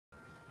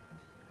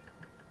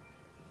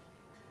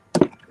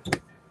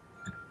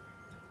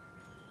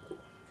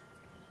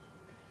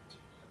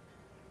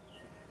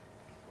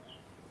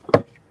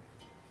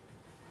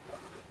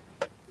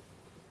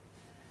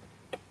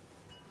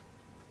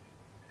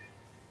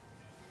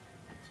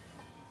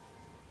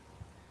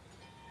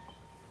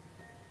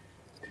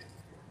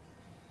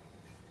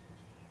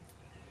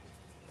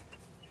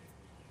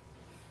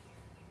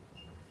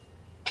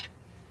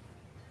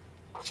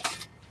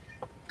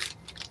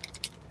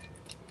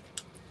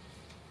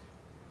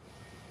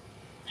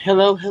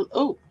Hello,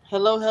 hello,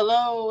 hello,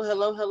 hello,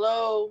 hello,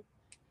 hello,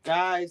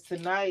 guys.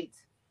 Tonight,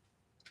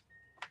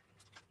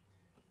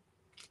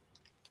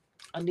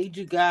 I need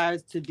you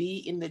guys to be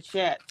in the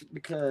chat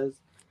because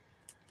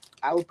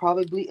I will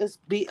probably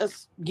be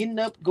getting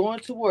up,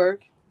 going to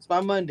work. It's my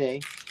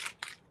Monday.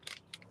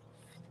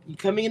 You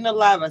coming in the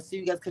live? I see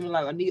you guys coming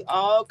live. I need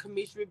all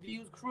Commission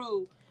Reviews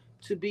crew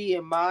to be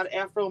in Mod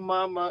Afro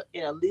Mama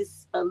and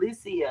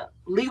Alicia.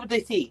 Leave with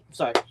the T.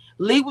 Sorry,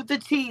 leave with the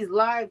T's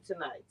live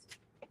tonight.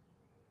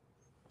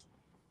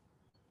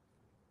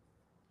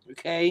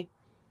 Okay.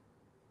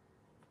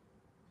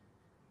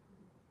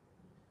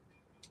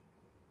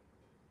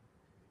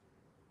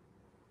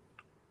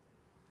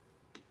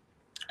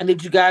 I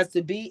need you guys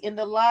to be in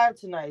the live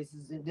tonight.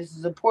 This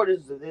is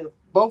important. This is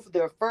both of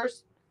their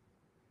first,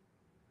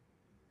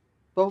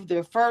 both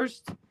their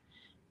first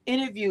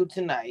interview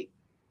tonight.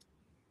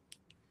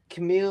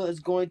 Camille is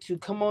going to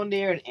come on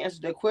there and answer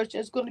their question.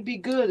 It's going to be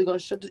good. They're going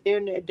to shut the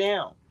internet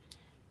down.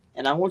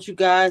 And I want you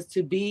guys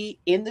to be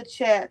in the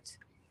chat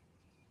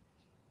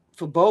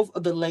for both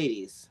of the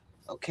ladies,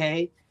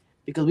 okay?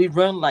 Because we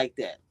run like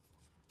that.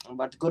 I'm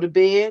about to go to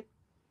bed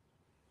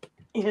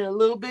in a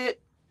little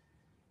bit.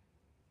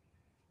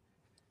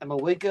 I'm going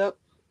to wake up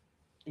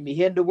and be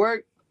heading to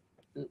work.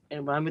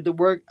 And when I'm at the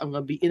work, I'm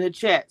going to be in the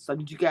chat. So I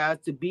need you guys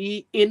to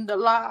be in the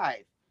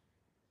live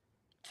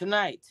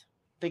tonight.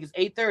 I think it's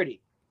 8:30.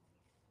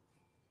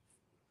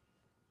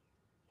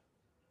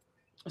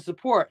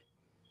 Support.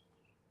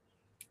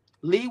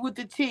 Lead with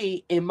the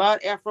T in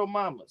Mod Afro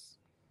Mamas.